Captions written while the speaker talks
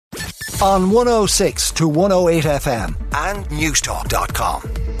On 106 to 108 FM and newstalk.com.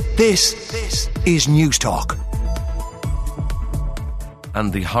 This is Newstalk.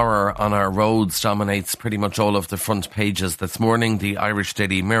 And the horror on our roads dominates pretty much all of the front pages this morning. The Irish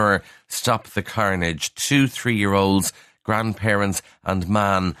Daily Mirror, Stop the Carnage. 2 3-year-olds, grandparents and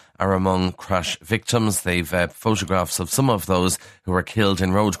man are among crash victims. They've photographs of some of those who were killed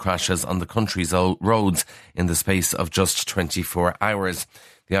in road crashes on the country's roads in the space of just 24 hours.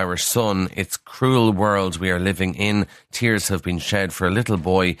 The Irish Sun, it's cruel world we are living in. Tears have been shed for a little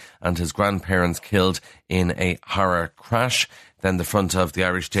boy and his grandparents killed in a horror crash. Then the front of the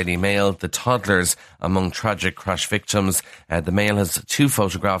Irish Daily Mail, the toddlers among tragic crash victims. The Mail has 2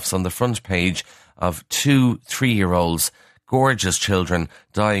 photographs on the front page of 2 3-year-olds, gorgeous children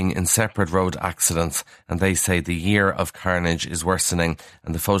dying in separate road accidents, and they say the year of carnage is worsening.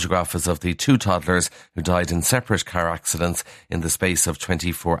 And the photograph is of the 2 toddlers who died in separate car accidents in the space of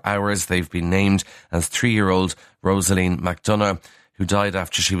 24 hours. They've been named as 3-year-old Rosaleen McDonough, who died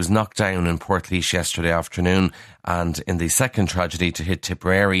after she was knocked down in Portlaoise yesterday afternoon, and in the second tragedy to hit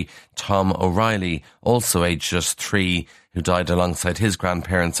Tipperary, Tom O'Reilly, also aged just 3, who died alongside his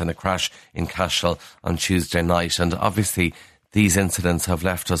grandparents in a crash in Cashel on Tuesday night. And obviously these incidents have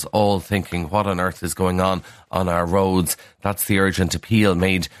left us all thinking, what on earth is going on our roads? That's the urgent appeal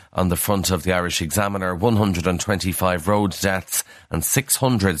made on the front of the Irish Examiner. 125 road deaths and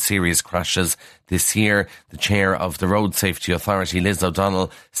 600 serious crashes this year. The chair of the Road Safety Authority, Liz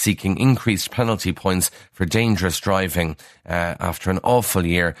O'Donnell, seeking increased penalty points for dangerous driving after an awful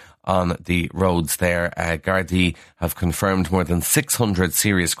year on the roads there. Gardaí have confirmed more than 600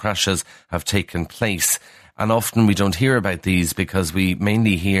 serious crashes have taken place. And often we don't hear about these because we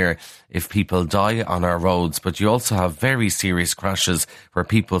mainly hear if people die on our roads, but you also have very serious crashes where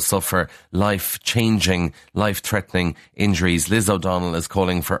people suffer life-changing, life-threatening injuries. Liz O'Donnell is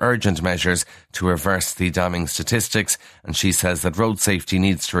calling for urgent measures to reverse the damning statistics, and she says that road safety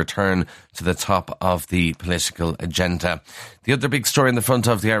needs to return to the top of the political agenda. The other big story in the front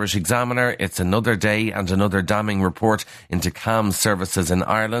of the Irish Examiner, it's another day and another damning report into CAMHS services in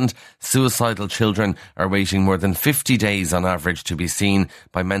Ireland. Suicidal children are waiting more than 50 days on average to be seen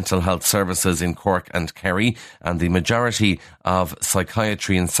by mental health services in Cork and Kerry, and the majority of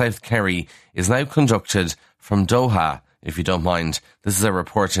psychiatry in South Kerry is now conducted from Doha, if you don't mind. This is a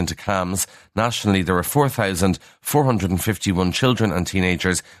report into CAMHS. Nationally, there are 4,451 children and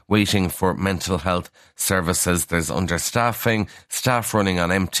teenagers waiting for mental health services. There's understaffing, staff running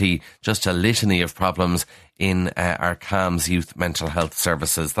on empty, just a litany of problems in our CAMHS youth mental health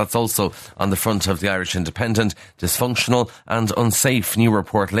services. That's also on the front of the Irish Independent. Dysfunctional and unsafe. New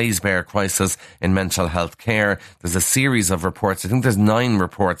report lays bare crisis in mental health care. There's a series of reports. I think there's 9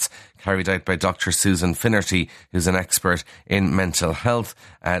 reports carried out by Dr. Susan Finnerty, who's an expert in mental health.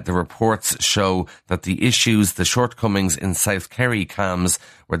 The reports show that the issues, the shortcomings in South Kerry CAMHS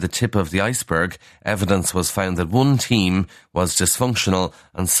were the tip of the iceberg. Evidence was found that one team was dysfunctional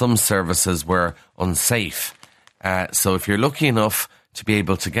and some services were unsafe. So if you're lucky enough to be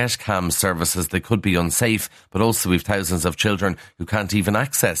able to get CAMHS services, they could be unsafe, but also we've thousands of children who can't even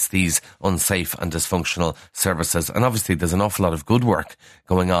access these unsafe and dysfunctional services. And obviously there's an awful lot of good work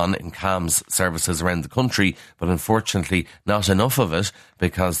going on in CAMHS services around the country, but unfortunately not enough of it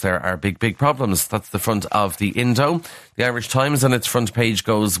because there are big problems. That's the front of the Indo. The Irish Times on its front page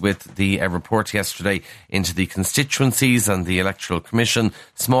goes with the report yesterday into the constituencies and the Electoral Commission.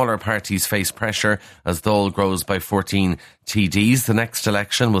 Smaller parties face pressure as Dáil grows by 14 TDs. The next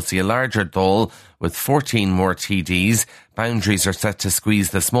election will see a larger Dáil with 14 more TDs. Boundaries are set to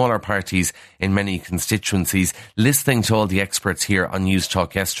squeeze the smaller parties in many constituencies. Listening to all the experts here on News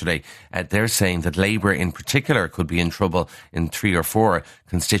Talk yesterday, they're saying that Labour in particular could be in trouble in 3 or 4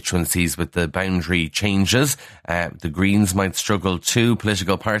 constituencies with the boundary changes. The Greens might struggle too.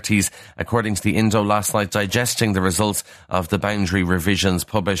 Political parties, according to the Indo last night, digesting the results of the boundary revisions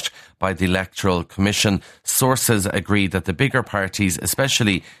published by the Electoral Commission. Sources agree that the bigger parties,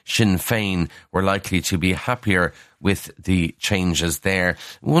 especially Sinn Féin, were likely to be happier with the changes there.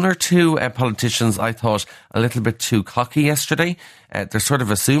 1 or 2 politicians, I thought, a little bit too cocky yesterday. They're sort of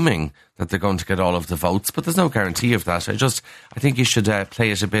assuming that they're going to get all of the votes, but there's no guarantee of that. I think you should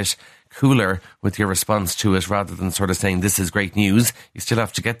play it a bit cooler with your response to it rather than sort of saying this is great news. You still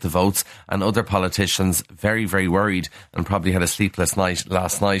have to get the votes, and other politicians very worried and probably had a sleepless night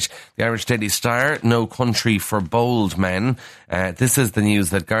last night. The Irish Daily Star, no country for bold men. This is the news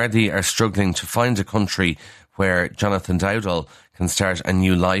that Gardaí are struggling to find a country where Jonathan Dowdall can can start a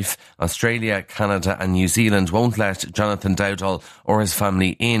new life. Australia, Canada and New Zealand won't let Jonathan Dowdall or his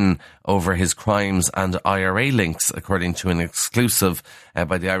family in over his crimes and IRA links, according to an exclusive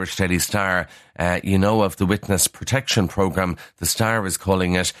by the Irish Daily Star. You know of the Witness Protection Programme. The Star is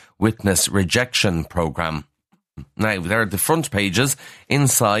calling it Witness Rejection Programme. Now, there are the front pages.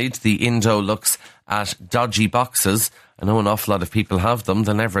 Inside, the Indo looks at dodgy boxes. I know an awful lot of people have them.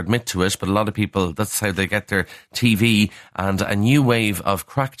 They'll never admit to it, but a lot of people, that's how they get their TV. And a new wave of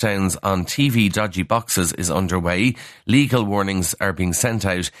crackdowns on TV dodgy boxes is underway. Legal warnings are being sent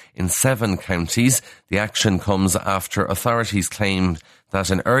out in 7 counties. The action comes after authorities claimed that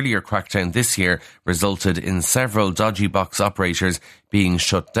an earlier crackdown this year resulted in several dodgy box operators being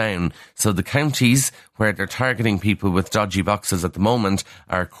shut down. So the counties where they're targeting people with dodgy boxes at the moment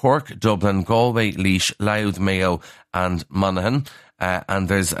are Cork, Dublin, Galway, Laois, Louth, Mayo and Monaghan. And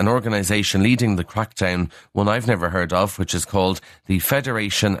there's an organisation leading the crackdown, one I've never heard of, which is called the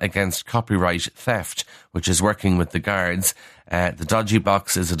Federation Against Copyright Theft, which is working with the guards. The dodgy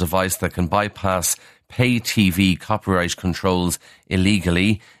box is a device that can bypass pay TV copyright controls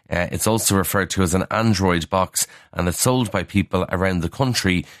illegally. It's also referred to as an Android box, and it's sold by people around the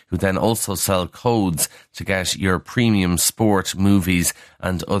country who then also sell codes to get your premium sport, movies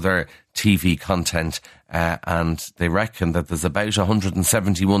and other TV content. And they reckon that there's about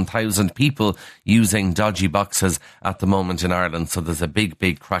 171,000 people using dodgy boxes at the moment in Ireland. So there's a big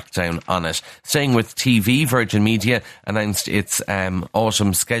crackdown on it. Staying with TV, Virgin Media announced its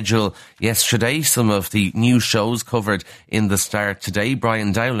autumn schedule yesterday. Some of the new shows covered in the Start today.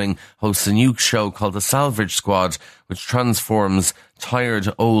 Brian Dowling hosts a new show called The Salvage Squad, which transforms tired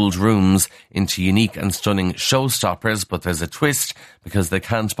old rooms into unique and stunning showstoppers. But there's a twist, because they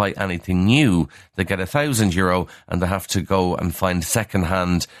can't buy anything new. They get €1,000 and they have to go and find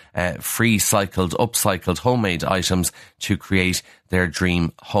second-hand, free-cycled, upcycled homemade items to create their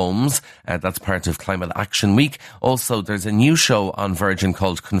dream homes. That's part of Climate Action Week. Also, there's a new show on Virgin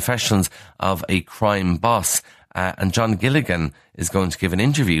called Confessions of a Crime Boss. And John Gilligan is going to give an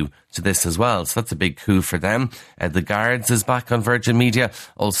interview to this as well. So that's a big coup for them. The Guards is back on Virgin Media.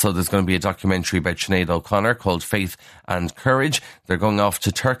 Also, there's going to be a documentary about Sinead O'Connor called Faith and Courage. They're going off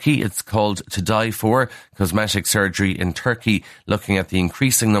to Turkey. It's called To Die For, Cosmetic Surgery in Turkey, looking at the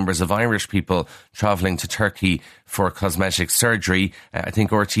increasing numbers of Irish people travelling to Turkey for cosmetic surgery. I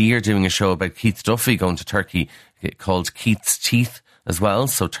think RTE are doing a show about Keith Duffy going to Turkey called Keith's Teeth as well.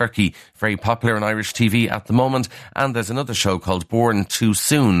 So Turkey, very popular on Irish TV at the moment. And there's another show called Born Too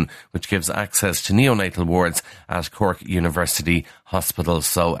Soon, which gives access to neonatal wards at Cork University Hospital.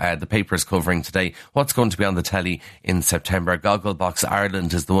 So the paper's covering today what's going to be on the telly in September. Gogglebox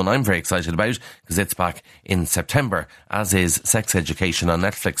Ireland is the one I'm very excited about, because it's back in September, as is Sex Education on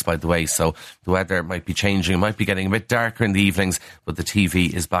Netflix, by the way. So the weather might be changing, might be getting a bit darker in the evenings, but the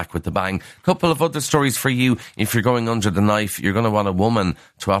TV is back with the bang. Couple of other stories for you. If you're going under the knife, you're going to want a woman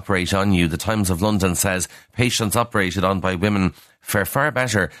to operate on you. The Times of London says patients operated on by women fare far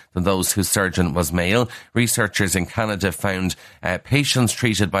better than those whose surgeon was male. Researchers in Canada found patients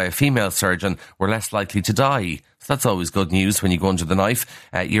treated by a female surgeon were less likely to die. So that's always good news when you go under the knife.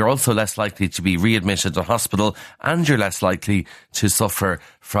 You're also less likely to be readmitted to hospital, and you're less likely to suffer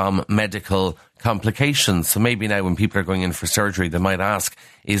from medical complications. So maybe now when people are going in for surgery, they might ask,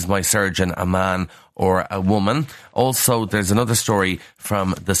 is my surgeon a man or a woman? Also, there's another story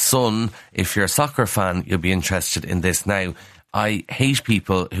from The Sun. If you're a soccer fan, you'll be interested in this now. I hate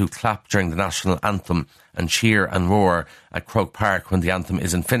people who clap during the national anthem and cheer and roar at Croke Park when the anthem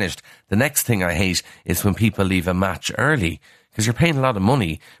isn't finished. The next thing I hate is when people leave a match early, because you're paying a lot of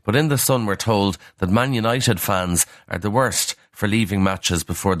money. But in The Sun, we're told that Man United fans are the worst for leaving matches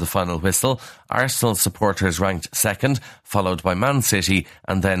before the final whistle. Arsenal supporters ranked second, followed by Man City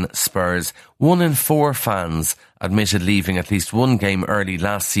and then Spurs. 1 in 4 fans admitted leaving at least one game early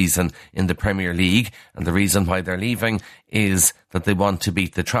last season in the Premier League, and the reason why they're leaving is that they want to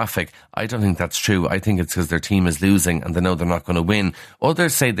beat the traffic. I don't think that's true. I think it's because their team is losing and they know they're not going to win.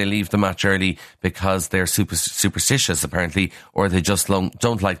 Others say they leave the match early because they're superstitious, apparently, or they just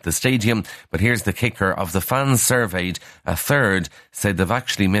don't like the stadium. But here's the kicker. Of the fans surveyed, a third said they've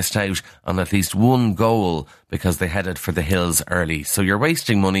actually missed out on at least one goal because they headed for the hills early. So you're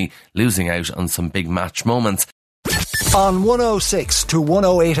wasting money, losing out on some big match moments. On 106 to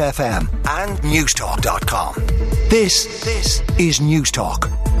 108 FM and Newstalk.com. This is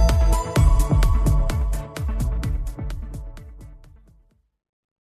Newstalk.